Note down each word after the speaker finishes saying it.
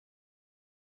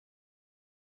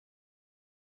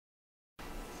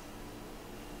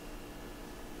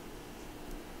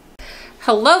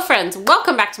Hello friends,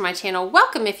 welcome back to my channel.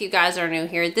 Welcome if you guys are new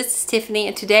here. This is Tiffany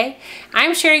and today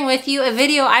I'm sharing with you a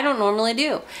video I don't normally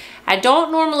do. I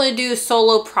don't normally do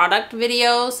solo product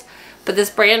videos, but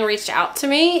this brand reached out to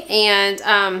me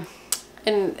and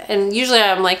usually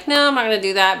I'm like, no, I'm not gonna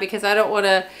do that because I don't want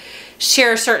to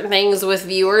share certain things with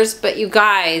viewers, but you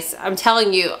guys, I'm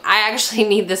telling you, I actually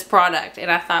need this product and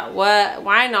I thought,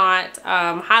 why not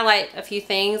highlight a few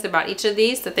things about each of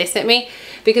these that they sent me,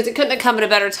 because it couldn't have come at a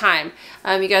better time.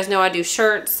 You guys know I do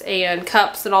shirts and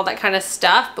cups and all that kind of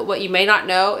stuff, but what you may not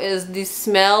know is the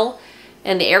smell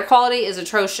and the air quality is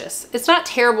atrocious. It's not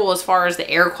terrible as far as the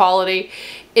air quality.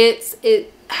 It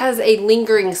has a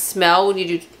lingering smell when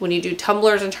you do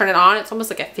tumblers and turn it on. It's almost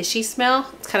like a fishy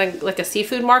smell. It's kind of like a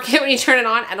seafood market when you turn it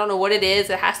on. I don't know what it is.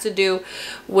 It has to do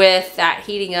with that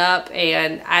heating up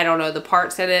and I don't know the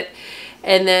parts in it.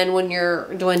 And then when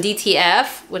you're doing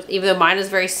DTF, even though mine is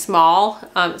very small,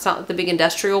 it's not like the big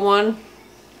industrial one.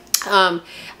 I'm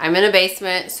in a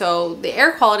basement, so the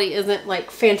air quality isn't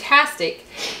like fantastic.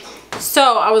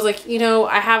 So I was like, you know,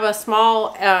 I have a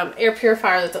small air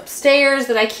purifier that's upstairs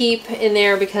that I keep in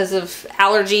there because of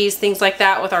allergies, things like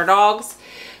that with our dogs.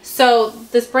 So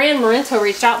this brand Morento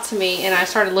reached out to me and I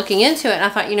started looking into it and I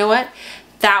thought, you know what?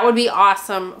 That would be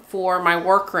awesome for my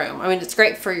workroom. I mean, it's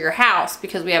great for your house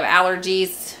because we have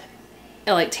allergies,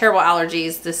 like terrible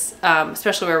allergies,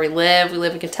 especially where we live. We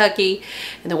live in Kentucky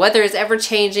and the weather is ever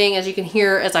changing. As you can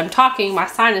hear as I'm talking, my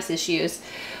sinus issues.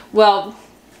 Well,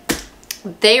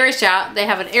 they reached out. They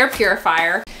have an air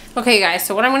purifier. Okay guys,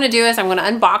 so what I'm going to do is I'm going to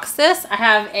unbox this. I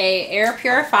have a air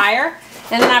purifier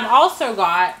and then I've also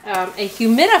got a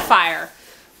humidifier,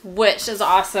 which is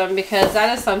awesome because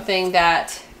that is something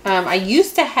that I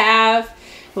used to have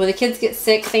when the kids get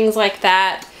sick, things like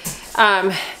that.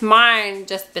 Mine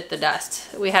just bit the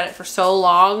dust. We had it for so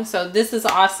long, so this is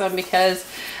awesome because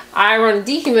I run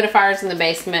dehumidifiers in the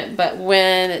basement, but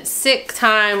when it's sick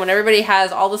time, when everybody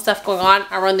has all the stuff going on,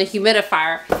 I run the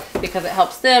humidifier because it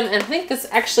helps them. And I think this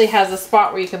actually has a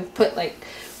spot where you can put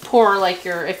pour if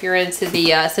you're into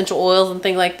the essential oils and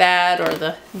things like that, or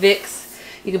the Vicks,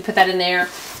 you can put that in there.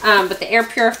 But the air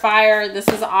purifier, this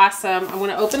is awesome. I'm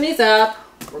gonna open these up.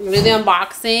 We're gonna do the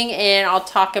unboxing and I'll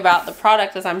talk about the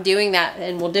product as I'm doing that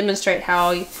and we'll demonstrate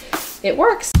how it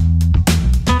works.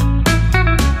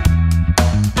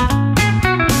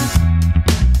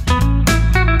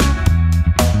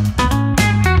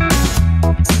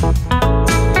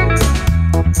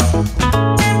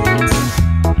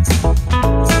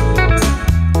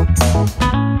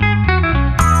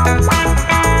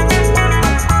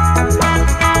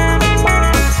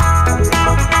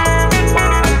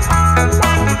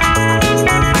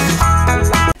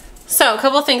 So a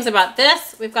couple things about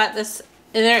this. We've got this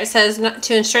in there. It says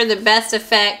to ensure the best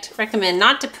effect, recommend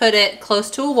not to put it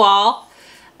close to a wall.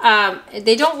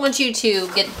 They don't want you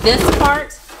to get this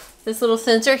part, this little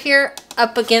sensor here,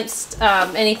 up against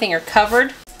anything or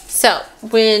covered. So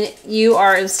when you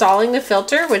are installing the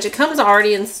filter, which it comes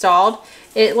already installed,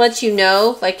 it lets you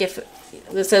know, like if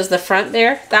this says the front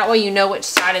there, that way you know which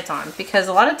side it's on, because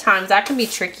a lot of times that can be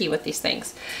tricky with these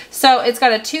things. So it's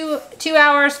got a 2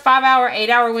 hours, 5 hour, 8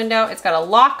 hour window. It's got a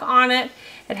lock on it.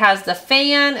 It has the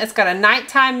fan. It's got a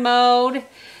nighttime mode.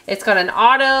 It's got an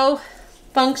auto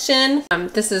function.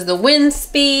 This is the wind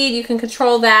speed. You can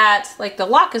control that. Like the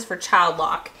lock is for child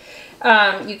lock.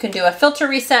 You can do a filter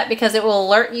reset because it will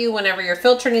alert you whenever your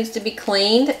filter needs to be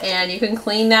cleaned, and you can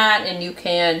clean that, and you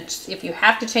can, if you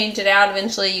have to change it out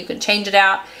eventually, you can change it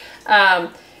out.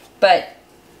 But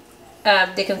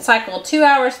they can cycle 2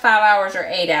 hours, 5 hours, or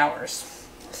 8 hours.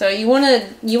 So you want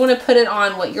to put it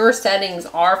on what your settings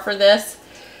are for this.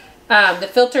 The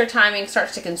filter timing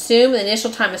starts to consume. The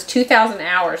initial time is 2,000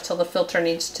 hours till the filter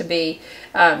needs to be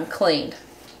cleaned.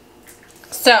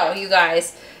 So you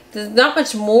guys, there's not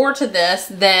much more to this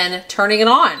than turning it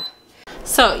on.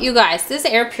 So you guys, this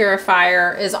air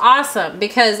purifier is awesome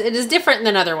because it is different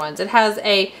than other ones. It has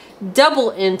a double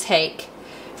intake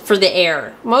for the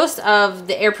air. Most of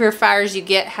the air purifiers you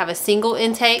get have a single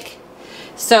intake.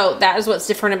 So that is what's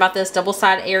different about this double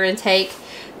side air intake.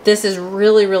 This is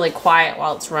really, really quiet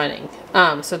while it's running.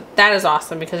 So that is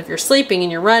awesome because if you're sleeping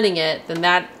and you're running it, then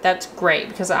that's great,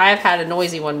 because I've had a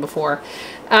noisy one before.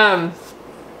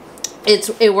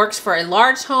 It works for a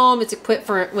large home. It's equipped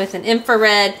with an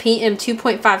infrared PM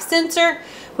 2.5 sensor,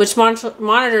 which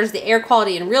monitors the air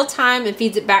quality in real time and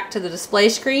feeds it back to the display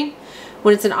screen.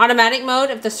 When it's in automatic mode,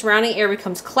 if the surrounding air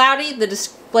becomes cloudy, the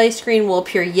display screen will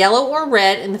appear yellow or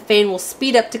red and the fan will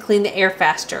speed up to clean the air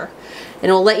faster. And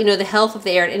it will let you know the health of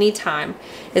the air at any time.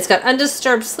 It's got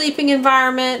undisturbed sleeping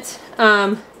environment.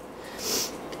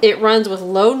 It runs with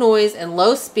low noise and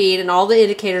low speed, and all the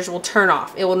indicators will turn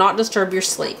off. It will not disturb your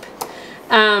sleep.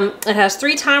 It has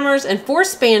 3 timers and 4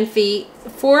 fan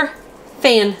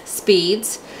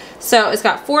speeds. So it's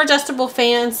got 4 adjustable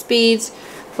fan speeds,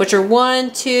 which are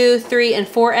 1, 2, 3, and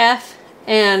 4F.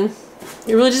 And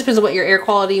it really just depends on what your air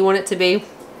quality you want it to be.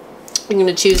 You're going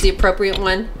to choose the appropriate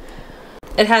one.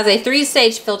 It has a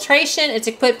 3-stage filtration. It's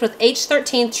equipped with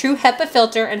H13 true HEPA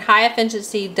filter and high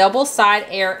efficiency double side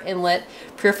air inlet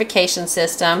purification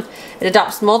system. It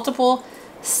adopts multiple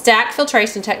stack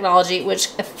filtration technology, which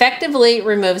effectively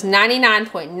removes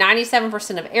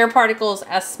 99.97% of air particles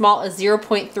as small as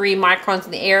 0.3 microns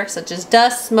in the air, such as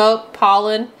dust, smoke,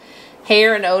 pollen,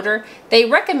 hair, and odor. They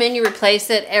recommend you replace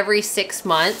it every 6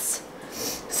 months.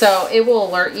 So it will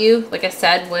alert you, like I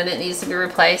said, when it needs to be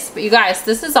replaced. But you guys,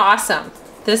 this is awesome.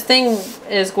 This thing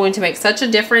is going to make such a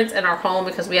difference in our home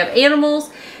because we have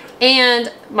animals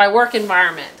and my work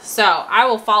environment. So I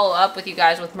will follow up with you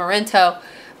guys with Morento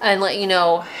and let you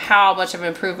know how much of an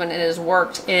improvement it has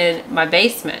worked in my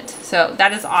basement. So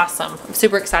that is awesome. I'm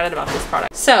super excited about this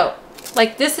product. So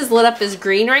like this is lit up as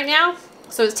green right now.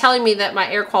 So it's telling me that my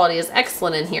air quality is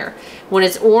excellent in here. When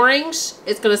it's orange,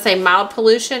 it's going to say mild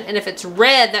pollution. And if it's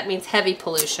red, that means heavy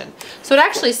pollution. So it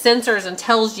actually censors and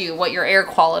tells you what your air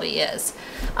quality is.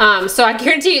 So I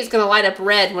guarantee you it's going to light up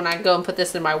red when I go and put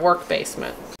this in my work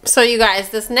basement. So you guys,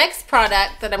 this next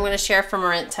product that I'm going to share from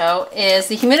Morento is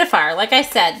the humidifier. Like I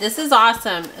said, this is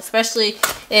awesome, especially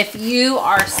if you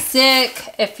are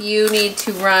sick, if you need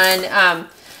to run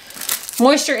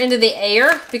moisture into the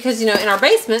air, because you know in our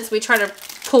basements we try to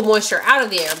pull moisture out of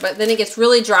the air, but then it gets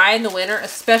really dry in the winter,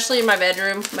 especially in my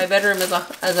bedroom. My bedroom is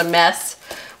a mess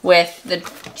with the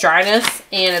dryness,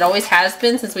 and it always has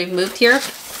been since we've moved here.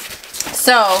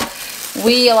 So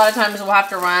we a lot of times will have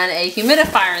to run a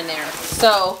humidifier in there.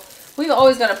 So we've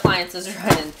always got appliances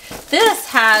running. This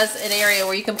has an area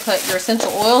where you can put your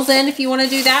essential oils in if you want to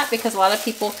do that, because a lot of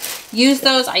people use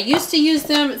those. I used to use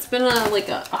them. It's been like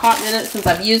a hot minute since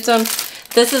I've used them.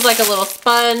 This is like a little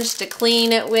sponge to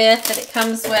clean it with that it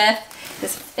comes with.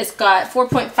 It's got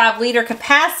 4.5 liter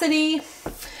capacity.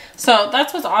 So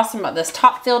that's what's awesome about this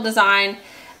top fill design.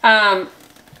 And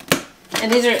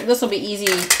this will be easy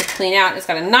to clean out. It's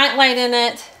got a night light in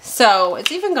it. So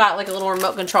it's even got like a little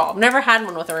remote control. I've never had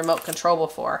one with a remote control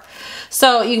before.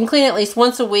 So you can clean it at least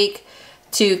once a week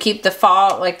to keep the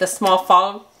fog, like the small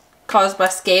fog caused by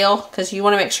scale, because you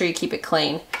want to make sure you keep it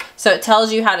clean. So it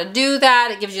tells you how to do that.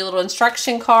 It gives you a little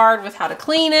instruction card with how to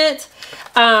clean it.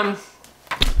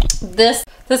 This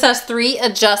has 3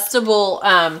 adjustable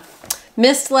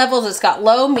mist levels. It's got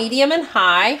low, medium, and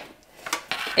high.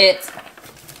 It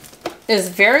is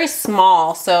very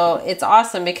small, so it's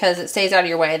awesome because it stays out of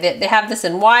your way. They have this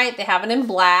in white, they have it in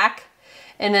black,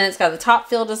 and then it's got the top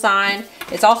fill design.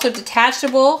 It's also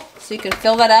detachable, so you can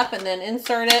fill that up and then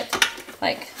insert it.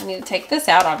 Like, I need to take this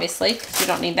out, obviously, because you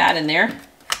don't need that in there.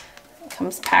 It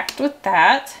comes packed with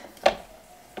that.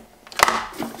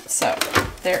 So,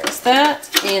 there is that.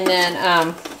 And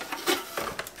then,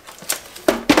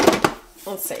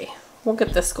 let's see. We'll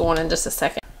get this going in just a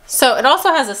second. So, it also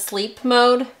has a sleep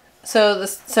mode. So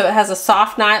it has a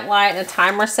soft night light and a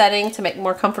timer setting to make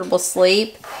more comfortable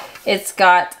sleep. It's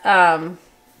got like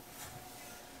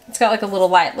a little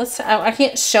light. I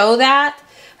can't show that.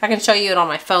 I can show you it on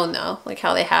my phone though, like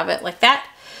how they have it like that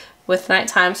with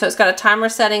nighttime. So it's got a timer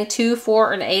setting 2,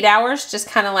 4, and 8 hours, just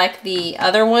kind of like the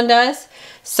other one does.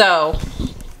 So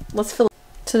let's fill.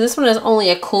 So this one is only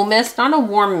a cool mist, not a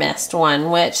warm mist one,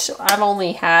 which I've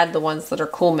only had the ones that are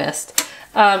cool mist.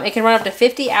 It can run up to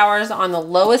 50 hours on the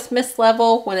lowest mist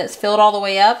level when it's filled all the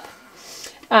way up.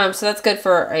 So that's good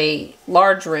for a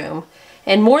large room.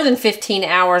 And more than 15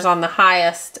 hours on the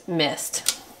highest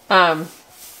mist.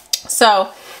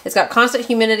 So it's got constant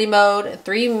humidity mode,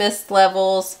 3 mist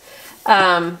levels.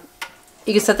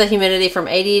 You can set the humidity from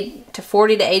 80 to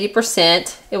 40 to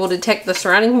 80%. It will detect the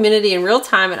surrounding humidity in real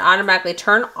time and automatically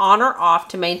turn on or off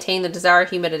to maintain the desired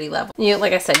humidity level. You know,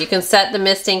 like I said, you can set the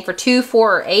misting for 2,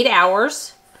 4, or 8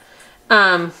 hours.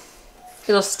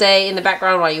 It'll stay in the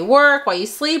background while you work, while you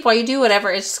sleep, while you do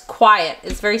whatever. It's quiet.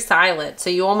 It's very silent.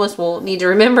 So you almost will need to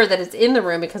remember that it's in the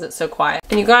room because it's so quiet.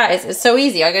 And you guys, it's so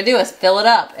easy. All you gotta do is fill it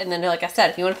up. And then like I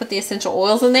said, if you want to put the essential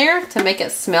oils in there to make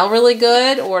it smell really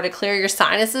good or to clear your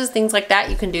sinuses, things like that,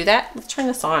 you can do that. Let's turn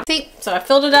this on. See, so I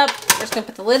filled it up. We're just gonna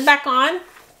put the lid back on,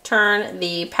 turn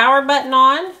the power button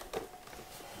on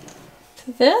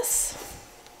to this.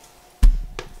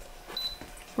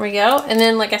 There we go. And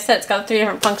then, like I said, it's got 3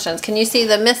 different functions. Can you see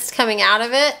the mist coming out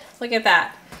of it? Look at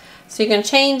that. So you can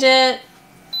change it.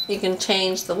 You can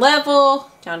change the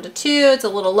level down to 2. It's a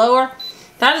little lower.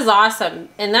 That is awesome.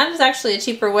 And that is actually a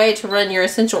cheaper way to run your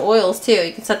essential oils too.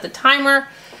 You can set the timer,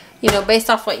 you know, based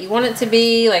off what you want it to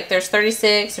be. Like there's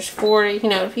 36, there's 40, you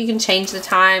know, you can change the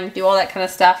time, do all that kind of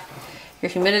stuff. Your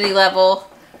humidity level.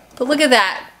 But look at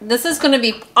that. This is going to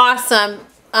be awesome,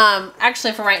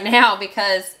 actually for right now,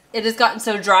 because it has gotten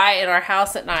so dry in our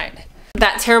house at night.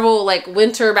 That terrible like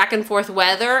winter back and forth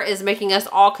weather is making us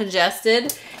all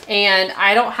congested, and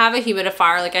I don't have a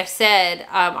humidifier. Like I said,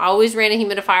 I always ran a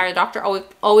humidifier. The doctor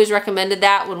always recommended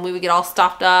that when we would get all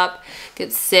stuffed up,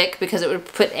 get sick, because it would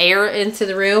put air into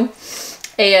the room.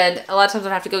 And a lot of times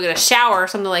I'd have to go get a shower or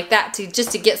something like that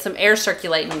just to get some air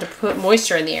circulating, to put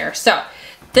moisture in the air. So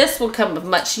this will come with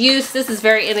much use. This is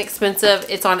very inexpensive.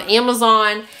 It's on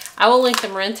Amazon. I will link the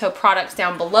Morento products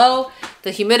down below. The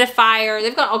humidifier,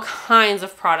 they've got all kinds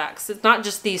of products. It's not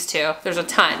just these two, there's a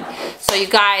ton. So you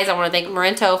guys, I wanna thank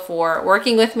Morento for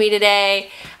working with me today.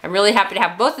 I'm really happy to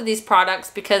have both of these products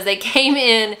because they came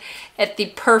in at the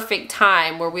perfect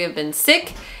time where we have been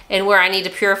sick and where I need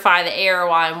to purify the air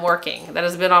while I'm working. That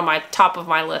has been on my top of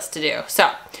my list to do.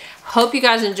 So, hope you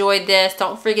guys enjoyed this.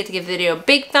 Don't forget to give the video a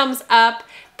big thumbs up.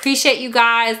 Appreciate you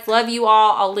guys. Love you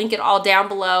all. I'll link it all down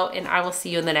below, and I will see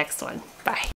you in the next one.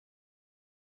 Bye.